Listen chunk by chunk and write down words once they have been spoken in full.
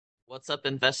What's up,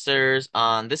 investors?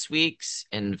 On this week's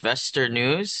investor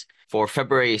news for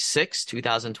February 6th,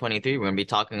 2023, we're going to be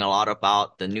talking a lot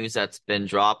about the news that's been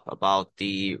dropped about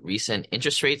the recent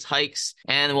interest rates hikes.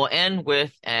 And we'll end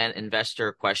with an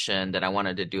investor question that I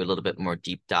wanted to do a little bit more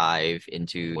deep dive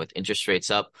into with interest rates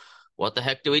up. What the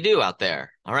heck do we do out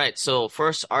there? All right, so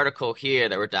first article here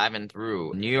that we're diving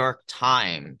through, New York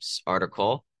Times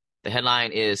article. The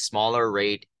headline is Smaller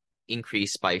Rate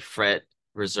Increase by Fed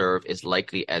Reserve is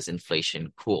likely as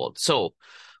inflation cooled. So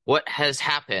what has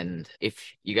happened? If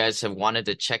you guys have wanted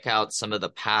to check out some of the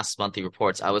past monthly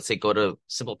reports, I would say go to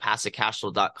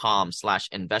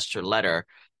simplepassivecashflow.com/investor letter.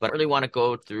 But I really want to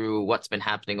go through what's been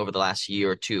happening over the last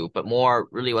year or two, but more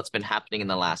really what's been happening in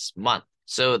the last month.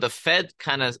 So the Fed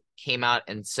kind of came out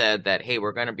and said that, hey,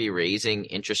 we're going to be raising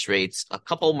interest rates a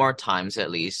couple more times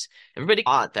at least. Everybody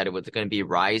thought that it was going to be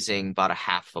rising about a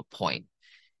half a point.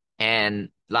 And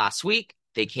last week,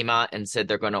 they came out and said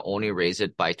they're going to only raise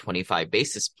it by 25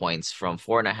 basis points from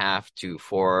 4.5 to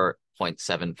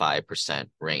 4.75%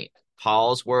 rate.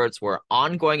 Powell's words were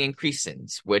ongoing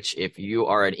increases, which if you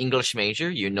are an English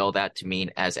major, you know that to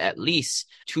mean as at least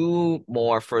two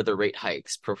more further rate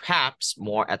hikes, perhaps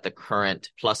more at the current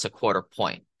plus a quarter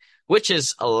point, which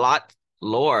is a lot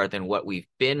lower than what we've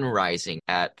been rising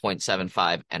at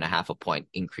 0.75 and a half a point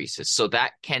increases. So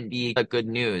that can be a good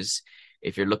news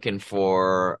if you're looking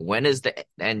for when is the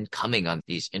end coming on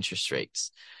these interest rates.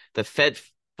 The Fed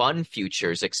fund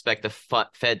futures expect the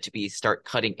Fed to start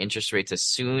cutting interest rates as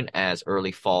soon as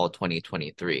early fall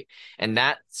 2023. And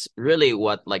that's really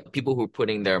what like people who are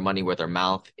putting their money where their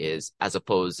mouth is, as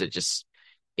opposed to just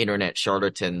internet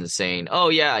charlatans saying, oh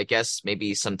yeah, I guess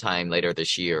maybe sometime later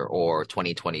this year or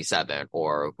 2027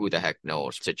 or who the heck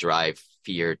knows, to drive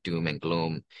fear, doom, and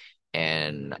gloom.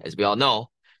 And as we all know,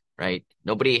 right?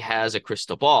 Nobody has a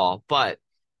crystal ball, but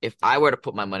if I were to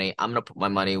put my money, I'm going to put my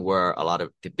money where a lot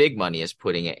of the big money is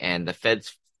putting it, and the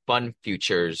Fed's fund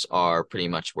futures are pretty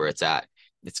much where it's at.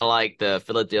 It's like the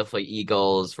Philadelphia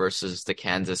Eagles versus the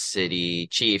Kansas City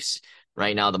Chiefs.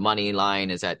 Right now, the money line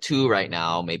is at 2 right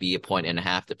now, maybe a point and a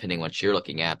half, depending what you're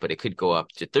looking at, but it could go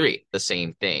up to 3. The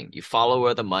same thing. You follow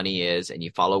where the money is, and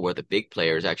you follow where the big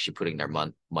players actually putting their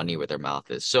money where their mouth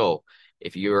is. So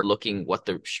if you're looking what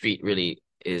the street really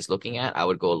is looking at, I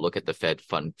would go look at the Fed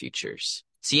fund futures.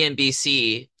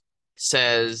 CNBC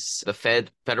says the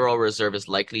Federal Reserve is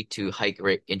likely to hike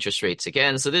interest rates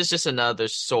again. So this is just another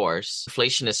source.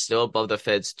 Inflation is still above the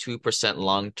Fed's 2%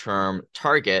 long-term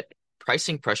target.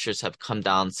 Pricing pressures have come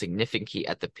down significantly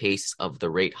at the pace of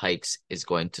the rate hikes is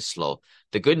going to slow.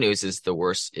 The good news is the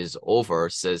worst is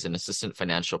over, says an assistant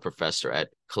financial professor at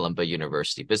Columbia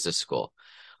University Business School.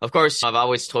 Of course, I've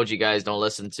always told you guys don't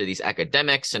listen to these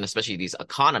academics and especially these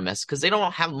economists because they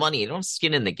don't have money. They don't have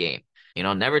skin in the game.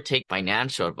 Never take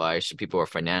financial advice from people who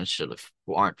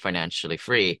aren't financially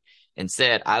free.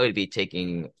 Instead, I would be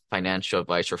taking financial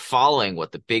advice or following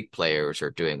what the big players are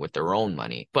doing with their own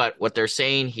money. But what they're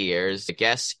saying here is the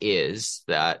guess is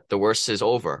that the worst is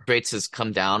over. Rates has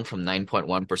come down from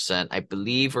 9.1%. I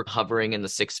believe we're hovering in the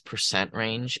 6%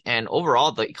 range. And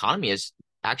overall, the economy is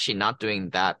actually not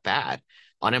doing that bad.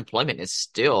 Unemployment is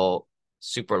still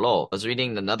super low. I was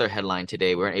reading another headline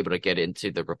today. We weren't able to get into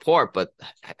the report, but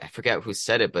I forget who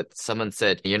said it, but someone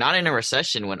said, you're not in a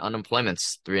recession when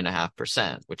unemployment's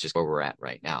 3.5%, which is where we're at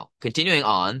right now. Continuing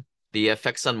on, the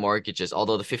effects on mortgages,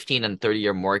 although the 15 and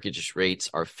 30-year mortgage rates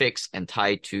are fixed and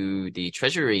tied to the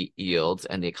treasury yields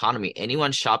and the economy,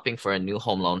 anyone shopping for a new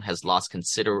home loan has lost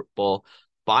considerable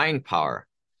buying power,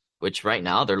 which right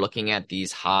now they're looking at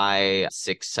these high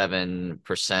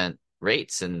 6-7%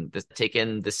 rates and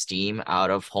taking the steam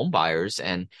out of home buyers,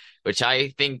 and which I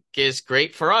think is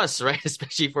great for us, right?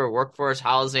 Especially for workforce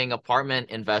housing,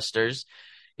 apartment investors.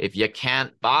 If you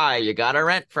can't buy, you gotta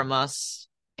rent from us.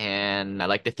 And I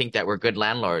like to think that we're good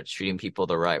landlords, treating people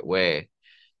the right way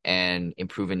and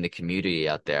improving the community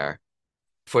out there.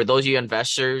 For those of you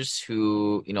investors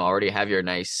who, already have your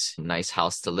nice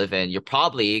house to live in, you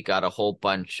probably got a whole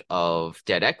bunch of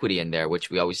debt equity in there, which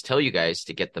we always tell you guys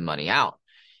to get the money out.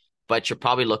 But you're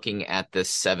probably looking at the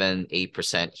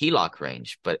 7-8% HELOC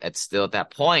range. But at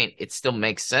that point, it still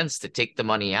makes sense to take the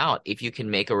money out if you can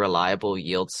make a reliable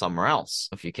yield somewhere else.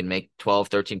 If you can make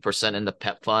 12-13% in the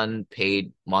PEP fund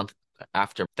paid month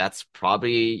after, that's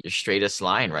probably your straightest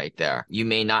line right there. You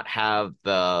may not have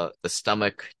the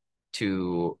stomach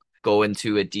to go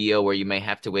into a deal where you may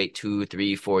have to wait 2,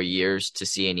 3, 4 years to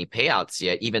see any payouts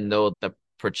yet, even though the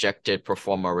projected pro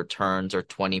forma returns are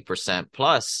 20%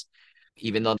 plus.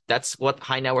 Even though that's what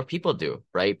high net worth people do,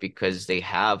 right? Because they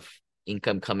have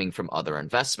income coming from other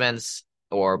investments,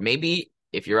 or maybe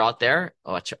if you're out there,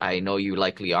 which I know you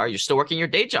likely are, you're still working your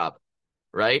day job,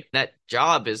 right? That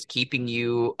job is keeping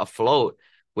you afloat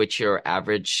with your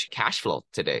average cash flow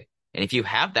today. And if you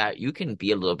have that, you can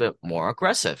be a little bit more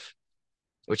aggressive,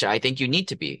 which I think you need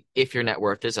to be if your net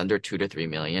worth is under $2 to $3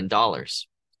 million.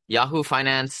 Yahoo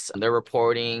Finance, they're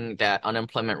reporting that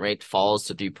unemployment rate falls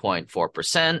to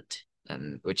 3.4%,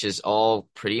 and which is all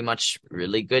pretty much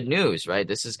really good news, right?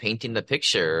 This is painting the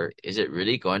picture. Is it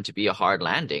really going to be a hard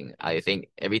landing? I think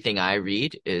everything I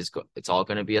read it's all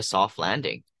going to be a soft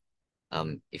landing.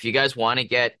 If you guys want to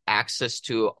get access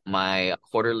to my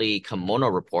quarterly kimono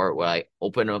report, where I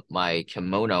open up my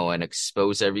kimono and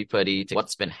expose everybody to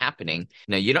what's been happening,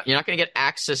 you're not going to get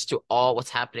access to all what's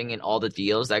happening in all the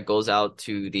deals that goes out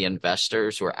to the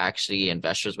investors who are actually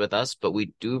investors with us. But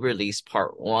we do release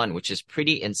part one, which is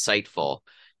pretty insightful.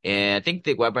 And I think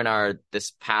the webinar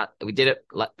we did it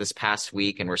this past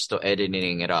week, and we're still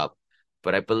editing it up.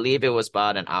 But I believe it was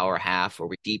about an hour and a half where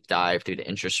we deep dive through the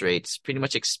interest rates, pretty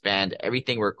much expand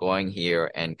everything we're going here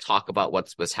and talk about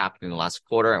what's happening in the last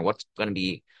quarter and what's going to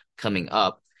be coming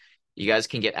up. You guys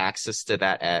can get access to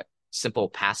that at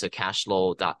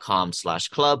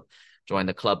simplepassivecashflow.com/club. Join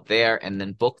the club there and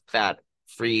then book that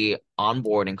free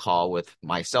onboarding call with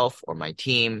myself or my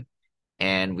team.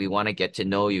 And we want to get to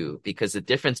know you, because the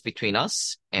difference between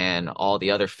us and all the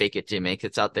other fake it to make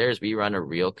it's out there is we run a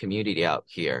real community out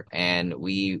here, and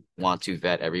we want to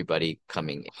vet everybody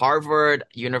coming. Harvard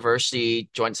University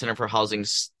Joint Center for Housing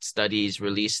Studies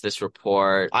released this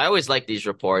report. I always like these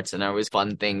reports, and they're always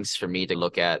fun things for me to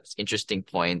look at, interesting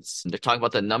points. They're talking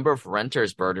about the number of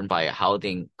renters burdened by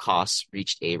housing costs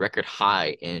reached a record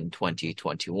high in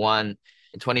 2021.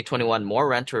 In 2021, more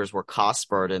renters were cost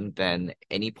burdened than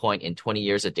any point in 20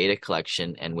 years of data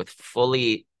collection, and with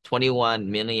fully 21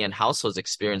 million households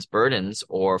experienced burdens,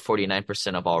 or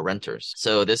 49% of all renters.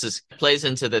 So this plays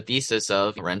into the thesis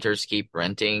of renters keep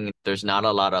renting. There's not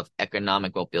a lot of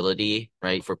economic mobility,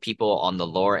 right, for people on the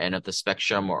lower end of the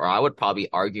spectrum, or I would probably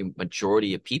argue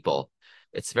majority of people.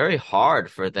 It's very hard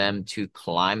for them to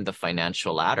climb the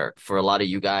financial ladder. For a lot of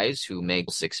you guys who make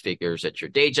six figures at your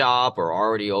day job or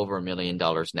already over $1 million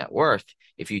net worth,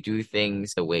 if you do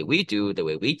things the way we do, the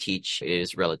way we teach, it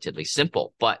is relatively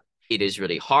simple, but it is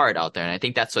really hard out there. And I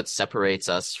think that's what separates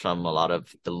us from a lot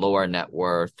of the lower net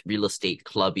worth, real estate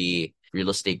clubby, real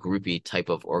estate groupie type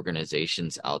of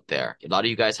organizations out there. A lot of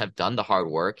you guys have done the hard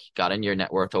work, gotten your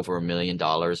net worth over $1 million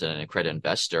and an accredited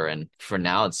investor. And for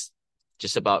now, it's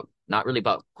just not really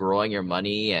about growing your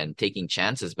money and taking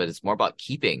chances, but it's more about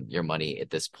keeping your money at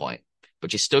this point.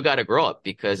 But you still got to grow it,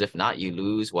 because if not, you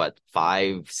lose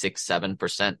 5, 6,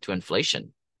 7% to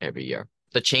inflation every year.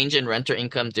 The change in renter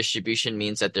income distribution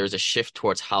means that there's a shift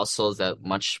towards households that are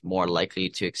much more likely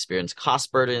to experience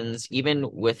cost burdens. Even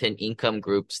within income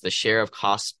groups, the share of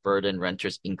cost burden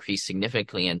renters increased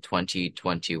significantly in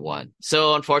 2021.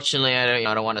 So unfortunately,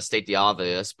 I don't want to state the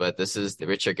obvious, but this is the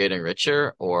rich are getting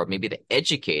richer, or maybe the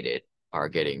educated are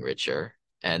getting richer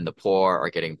and the poor are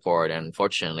getting poorer. And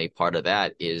unfortunately, part of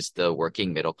that is the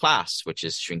working middle class, which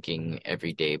is shrinking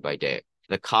every day by day.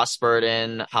 The cost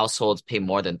burden households pay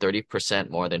more than 30%,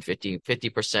 more than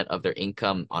 50% of their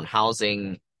income on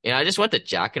housing. I just went to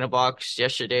Jack in the Box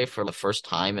yesterday for the first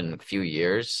time in a few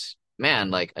years.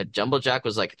 Man, like a Jumbo Jack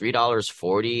was like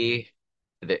 $3.40.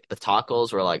 The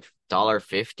tacos were like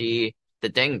 $1.50. The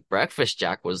dang breakfast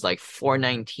Jack was like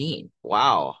 $4.19.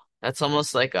 Wow. That's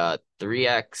almost like a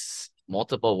 3x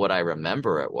multiple what I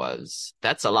remember it was.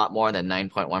 That's a lot more than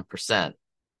 9.1%.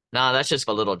 Now, that's just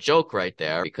a little joke right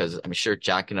there, because I'm sure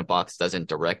Jack in the Box doesn't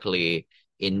directly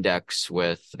index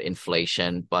with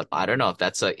inflation, but I don't know if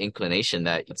that's an inclination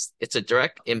that it's a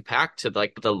direct impact to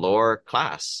like the lower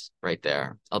class right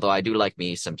there. Although I do like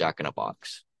me some Jack in the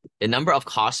Box. The number of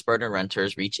cost burden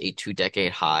renters reached a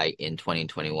 2-decade high in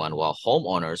 2021, while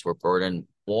homeowners were burdened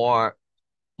more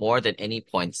than any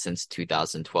point since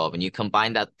 2012. And you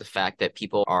combine that with the fact that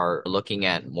people are looking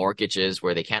at mortgages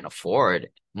where they can't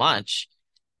afford much,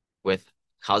 with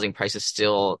housing prices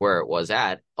still where it was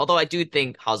at. Although I do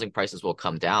think housing prices will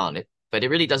come down, but it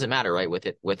really doesn't matter, right? With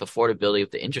affordability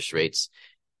of the interest rates,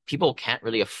 people can't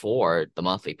really afford the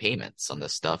monthly payments on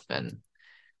this stuff. And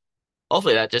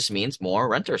hopefully that just means more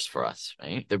renters for us,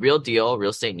 right? The Real Deal Real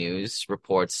Estate News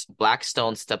reports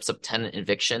Blackstone steps up tenant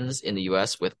evictions in the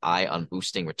U.S. with eye on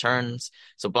boosting returns.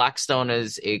 So Blackstone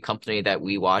is a company that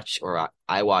we watch, or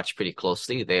I watch pretty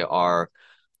closely. They are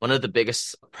one of the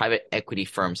biggest private equity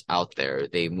firms out there.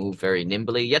 They move very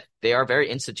nimbly, yet they are very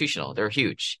institutional. They're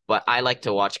huge. But I like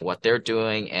to watch what they're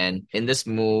doing. And in this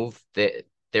move,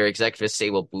 their executives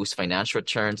say will boost financial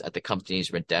returns at the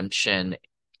company's redemption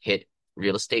hit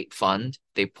real estate fund.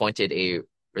 They pointed a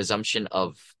resumption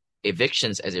of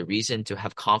evictions as a reason to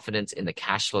have confidence in the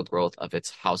cash flow growth of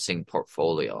its housing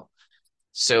portfolio.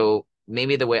 So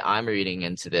maybe the way I'm reading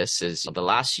into this is the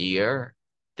last year,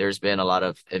 there's been a lot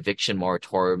of eviction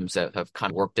moratoriums that have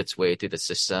kind of worked its way through the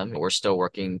system. We're still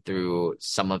working through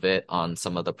some of it on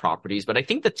some of the properties, but I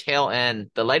think the tail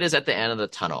end, the light is at the end of the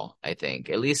tunnel, I think,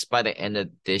 at least by the end of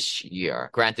this year.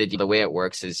 Granted, the way it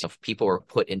works is if people were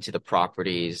put into the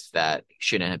properties that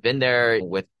shouldn't have been there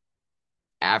with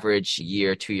average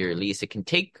year, 2 year lease, it can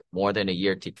take more than a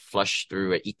year to flush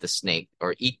through and eat the snake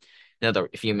or eat.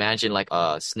 If you imagine like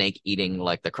a snake eating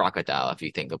like the crocodile, if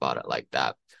you think about it like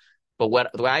that.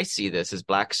 But the way I see this is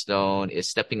Blackstone is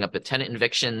stepping up the tenant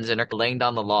evictions and are laying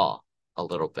down the law a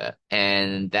little bit.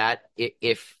 And that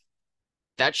if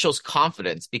that shows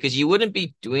confidence, because you wouldn't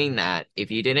be doing that if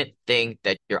you didn't think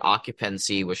that your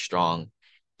occupancy was strong,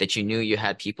 that you knew you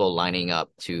had people lining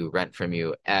up to rent from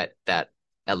you at that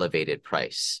elevated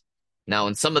price. Now,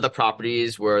 in some of the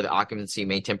properties where the occupancy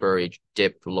may temporarily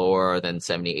dip lower than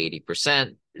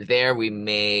 70-80%, there we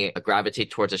may gravitate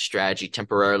towards a strategy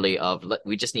temporarily of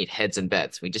we just need heads and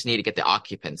beds. We just need to get the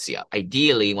occupancy up.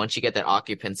 Ideally, once you get that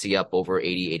occupancy up over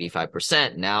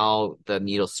 80-85%, now the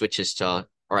needle switches to, all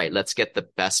right, let's get the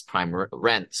best prime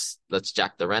rents. Let's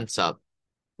jack the rents up,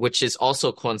 which is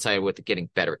also coincided with getting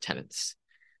better tenants.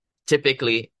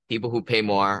 Typically, people who pay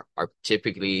more are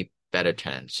typically better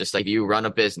tenants. Just like you run a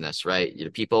business, right? The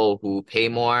people who pay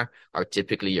more are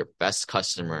typically your best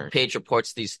customer. Page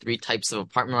reports these three types of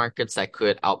apartment markets that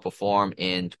could outperform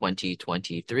in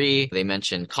 2023. They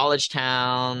mentioned college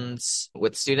towns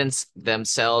with students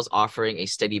themselves offering a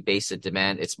steady base of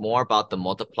demand. It's more about the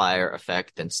multiplier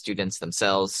effect than students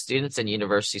themselves. Students and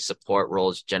university support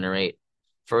roles generate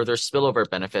further spillover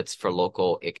benefits for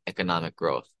local economic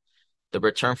growth. The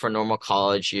return for normal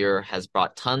college year has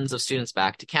brought tons of students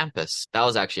back to campus. That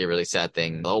was actually a really sad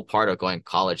thing. The whole part of going to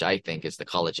college, I think, is the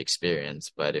college experience.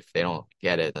 But if they don't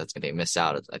get it, that's going to miss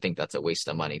out. I think that's a waste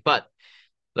of money. But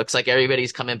looks like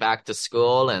everybody's coming back to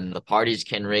school and the parties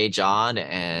can rage on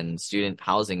and student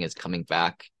housing is coming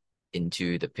back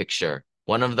into the picture.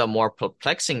 One of the more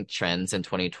perplexing trends in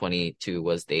 2022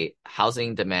 was the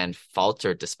housing demand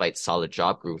faltered despite solid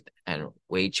job growth and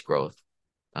wage growth.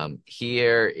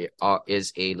 Here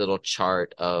is a little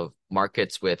chart of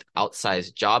markets with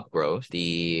outsized job growth.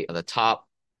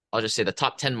 I'll just say the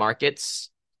top 10 markets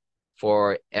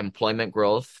for employment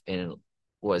growth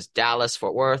was Dallas,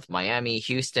 Fort Worth, Miami,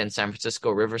 Houston, San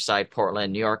Francisco, Riverside,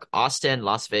 Portland, New York, Austin,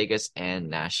 Las Vegas, and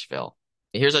Nashville.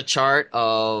 Here's a chart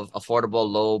of affordable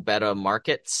low beta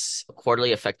markets,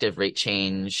 quarterly effective rate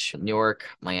change, Newark,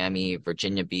 Miami,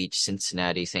 Virginia Beach,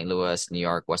 Cincinnati, St. Louis, New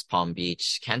York, West Palm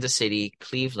Beach, Kansas City,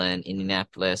 Cleveland,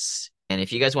 Indianapolis. And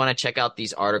if you guys want to check out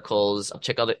these articles,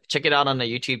 check it out on the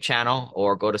YouTube channel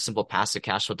or go to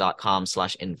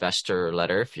simplepassivecashflow.com/investor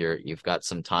letter if you've got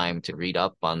some time to read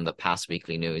up on the past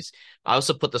weekly news. I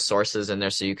also put the sources in there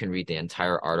so you can read the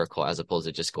entire article as opposed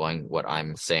to just going what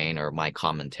I'm saying or my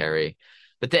commentary.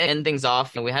 But to end things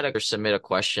off, we had to submit a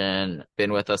question,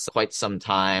 been with us quite some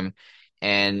time.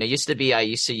 And I used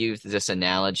to use this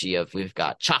analogy of we've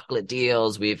got chocolate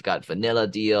deals, we've got vanilla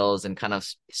deals, and kind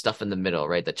of stuff in the middle,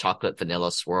 right? The chocolate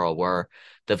vanilla swirl, where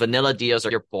the vanilla deals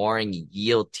are your boring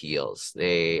yield deals.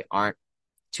 They aren't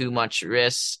too much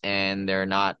risk and they're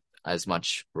not as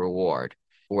much reward.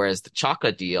 Whereas the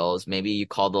chocolate deals, maybe you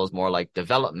call those more like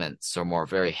developments or more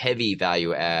very heavy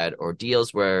value add or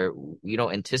deals where you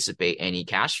don't anticipate any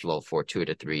cash flow for 2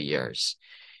 to 3 years.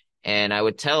 And I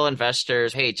would tell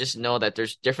investors, hey, just know that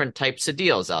there's different types of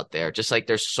deals out there, just like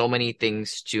there's so many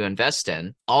things to invest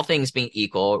in. All things being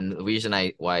equal, and the reason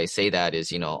why I say that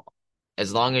is,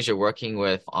 as long as you're working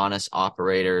with honest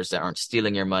operators that aren't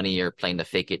stealing your money, you're playing the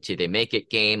fake it till they make it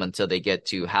game until they get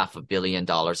to $500 million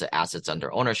of assets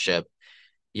under ownership.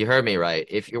 You heard me right.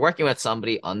 If you're working with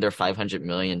somebody under $500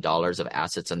 million of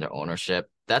assets under ownership,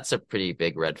 that's a pretty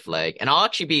big red flag. And I'll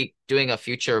actually be doing a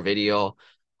future video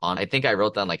on, I think I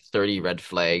wrote down like 30 red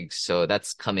flags. So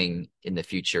that's coming in the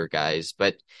future, guys.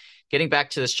 But getting back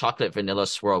to this chocolate vanilla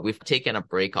swirl, we've taken a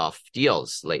break off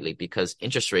deals lately because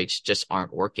interest rates just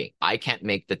aren't working. I can't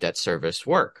make the debt service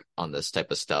work on this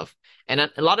type of stuff. And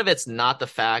a lot of it's not the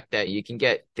fact that you can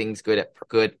get things good at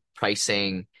good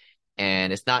pricing,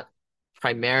 and it's not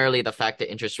primarily the fact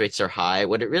that interest rates are high.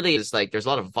 What it really is like, there's a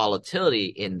lot of volatility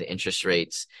in the interest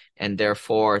rates, and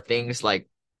therefore things like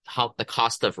how the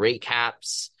cost of rate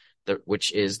caps,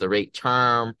 which is the rate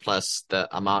term plus the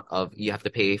amount of you have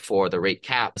to pay for the rate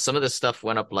cap. Some of this stuff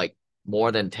went up like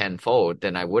more than tenfold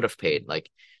than I would have paid. Like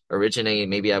originally,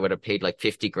 maybe I would have paid like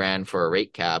 50 grand for a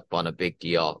rate cap on a big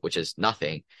deal, which is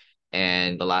nothing.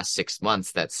 And the last 6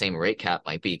 months, that same rate cap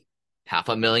might be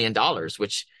 $500,000,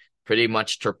 which pretty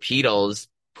much torpedoes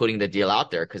putting the deal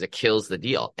out there because it kills the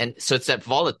deal. And so it's that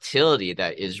volatility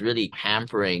that is really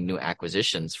hampering new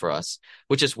acquisitions for us,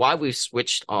 which is why we've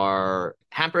switched our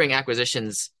hampering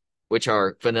acquisitions, which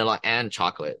are vanilla and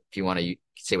chocolate, if you want to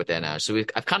say what that analogy. So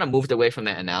I've kind of moved away from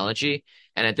that analogy.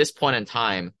 And at this point in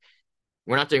time,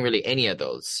 we're not doing really any of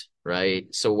those, right?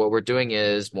 So what we're doing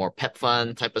is more pet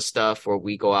fund type of stuff where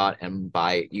we go out and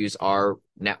use our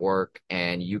network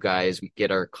and you guys, we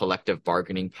get our collective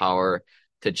bargaining power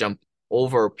to jump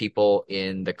over people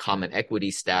in the common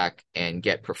equity stack and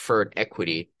get preferred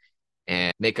equity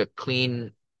and make a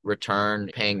clean return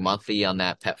paying monthly on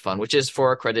that pet fund, which is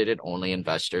for accredited only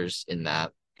investors in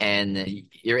that. And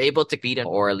you're able to beat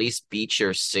or at least beat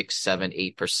your 6, 7,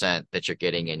 8% that you're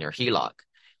getting in your HELOC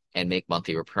and make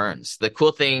monthly returns. The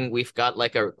cool thing, we've got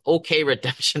like a okay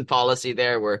redemption policy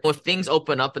there where if things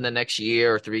open up in the next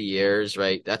year or 3 years,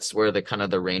 right, that's where the kind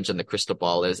of the range on the crystal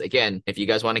ball is. Again, if you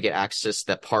guys want to get access to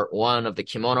that part 1 of the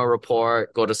Kimono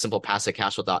report, go to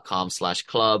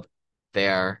simplepassivecashflow.com/club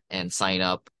there and sign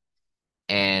up.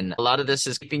 And a lot of this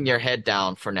is keeping your head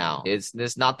down for now.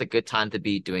 It's not the good time to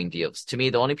be doing deals. To me,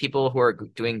 the only people who are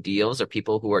doing deals are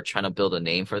people who are trying to build a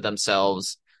name for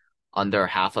themselves under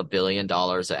 $500 million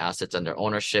of assets under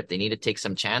ownership. They need to take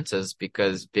some chances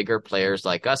because bigger players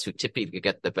like us who typically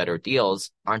get the better deals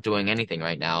aren't doing anything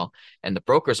right now. And the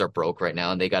brokers are broke right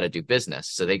now and they got to do business.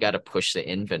 So they got to push the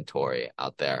inventory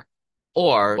out there.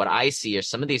 Or what I see is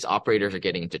some of these operators are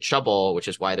getting into trouble, which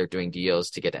is why they're doing deals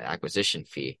to get an acquisition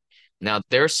fee. Now,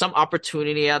 there's some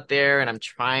opportunity out there, and I'm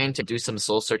trying to do some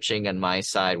soul searching on my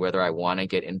side, whether I want to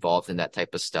get involved in that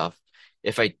type of stuff.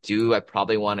 If I do, I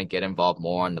probably want to get involved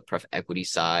more on the pref equity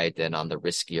side than on the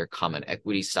riskier common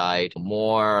equity side.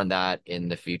 More on that in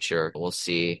the future. We'll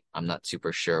see. I'm not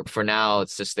super sure. For now,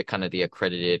 it's just the kind of the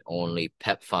accredited only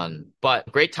PEP fund.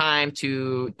 But great time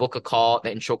to book a call,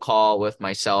 the intro call with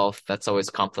myself. That's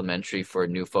always complimentary for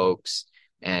new folks.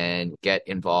 And get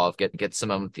involved, get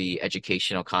some of the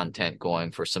educational content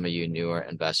going for some of you newer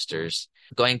investors.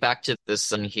 Going back to this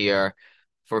one here,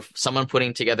 for someone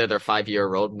putting together their 5-year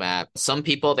roadmap, some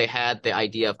people, they had the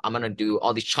idea of, I'm going to do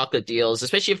all these chocolate deals,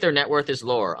 especially if their net worth is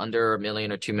lower, under $1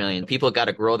 million or $2 million. People got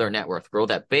to grow their net worth, grow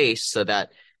that base so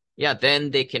that, yeah,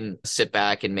 then they can sit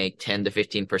back and make 10 to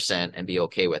 15% and be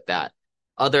okay with that.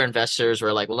 Other investors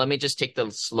were like, well, let me just take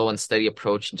the slow and steady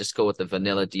approach and just go with the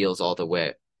vanilla deals all the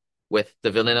way. With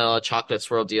the vanilla chocolate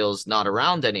swirl deals not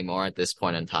around anymore at this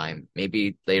point in time,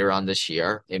 maybe later on this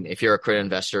year. If you're a credit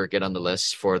investor, get on the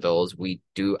list for those.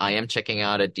 I am checking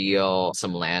out a deal,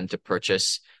 some land to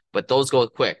purchase, but those go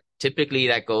quick. Typically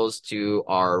that goes to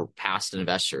our past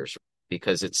investors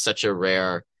because it's such a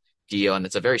rare deal and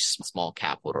it's a very small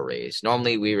capital raise.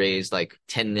 Normally we raise like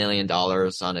 $10 million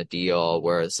on a deal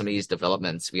where some of these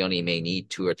developments, we only may need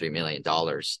 $2 or $3 million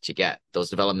to get. Those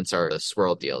developments are the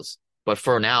swirl deals. But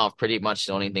for now, pretty much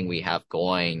the only thing we have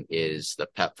going is the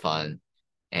PEP fund.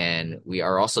 And we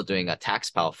are also doing a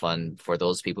tax pile fund for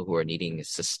those people who are needing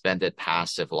suspended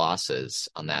passive losses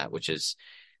on that, which is,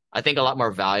 I think, a lot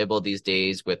more valuable these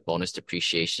days with bonus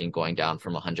depreciation going down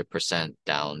from 100%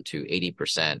 down to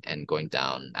 80% and going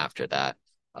down after that.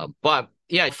 But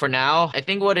yeah, for now, I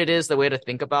think what it is, the way to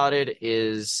think about it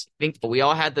is, I think we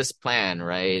all had this plan,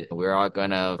 right? We're all going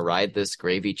to ride this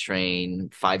gravy train,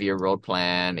 5-year road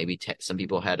plan. Maybe some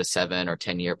people had a 7 or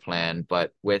 10-year plan,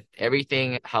 but with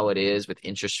everything how it is with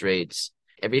interest rates,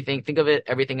 everything, think of it,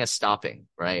 everything as stopping,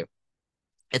 right?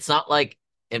 It's not like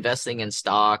investing in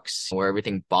stocks where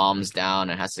everything bombs down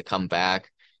and has to come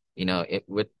back.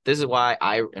 This is why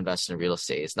I invest in real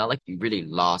estate. It's not like you really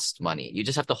lost money. You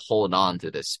just have to hold on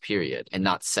to this period and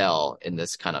not sell in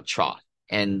this kind of trough.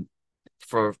 And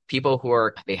for people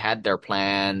they had their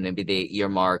plan, maybe they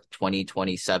earmarked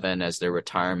 2027 as their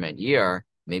retirement year,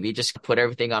 maybe just put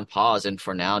everything on pause. And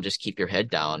for now, just keep your head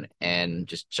down and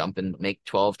just jump and make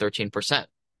 12, 13%,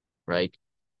 right?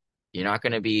 You're not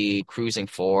going to be cruising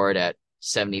forward at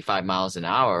 75 miles an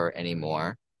hour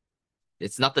anymore.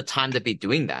 It's not the time to be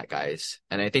doing that, guys.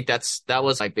 And I think that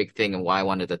was my big thing and why I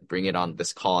wanted to bring it on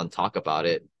this call and talk about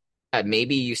it.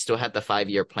 Maybe you still had the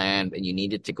 5-year plan and you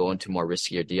needed to go into more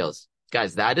riskier deals.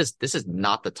 Guys, this is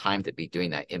not the time to be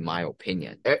doing that, in my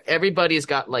opinion. Everybody's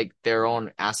got like their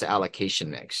own asset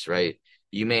allocation mix, right?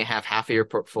 You may have half of your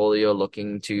portfolio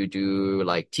looking to do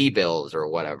like T-bills or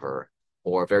whatever,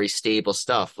 or very stable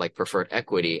stuff like preferred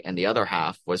equity. And the other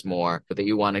half was more that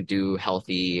you want to do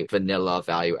healthy vanilla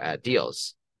value add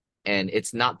deals. And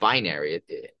it's not binary.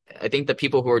 I think the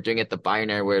people who are doing it the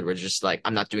binary way were just like,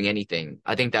 I'm not doing anything.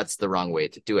 I think that's the wrong way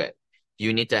to do it.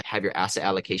 you need to have your asset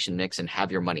allocation mix and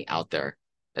have your money out there,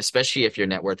 especially if your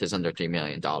net worth is under $3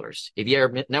 million. If your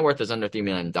net worth is under $3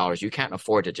 million, you can't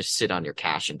afford to just sit on your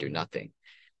cash and do nothing.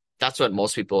 That's what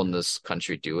most people in this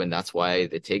country do. And that's why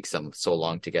it takes them so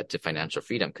long to get to financial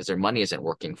freedom because their money isn't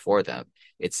working for them.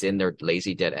 It's in their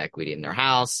lazy debt equity in their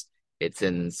house. It's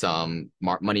in some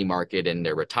money market in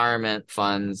their retirement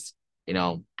funds,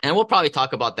 and we'll probably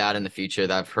talk about that in the future.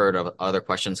 That I've heard of other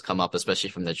questions come up,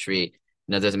 especially from the street.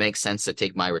 Does it make sense to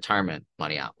take my retirement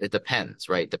money out? It depends,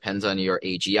 right? Depends on your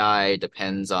AGI,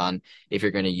 depends on if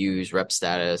you're going to use rep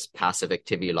status, passive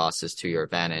activity losses to your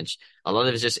advantage. A lot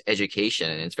of it's just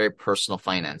education and it's very personal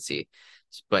financy.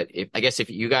 But I guess if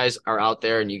you guys are out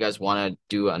there and you guys want to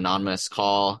do an anonymous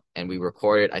call and we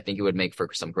record it, I think it would make for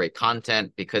some great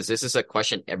content because this is a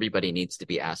question everybody needs to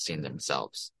be asking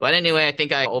themselves. But anyway, I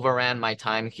think I overran my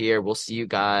time here. We'll see you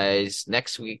guys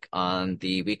next week on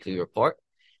the weekly report.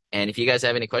 And if you guys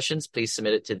have any questions, please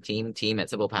submit it to the team at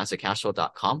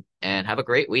simplepassivecashflow.com and have a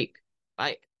great week.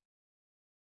 Bye.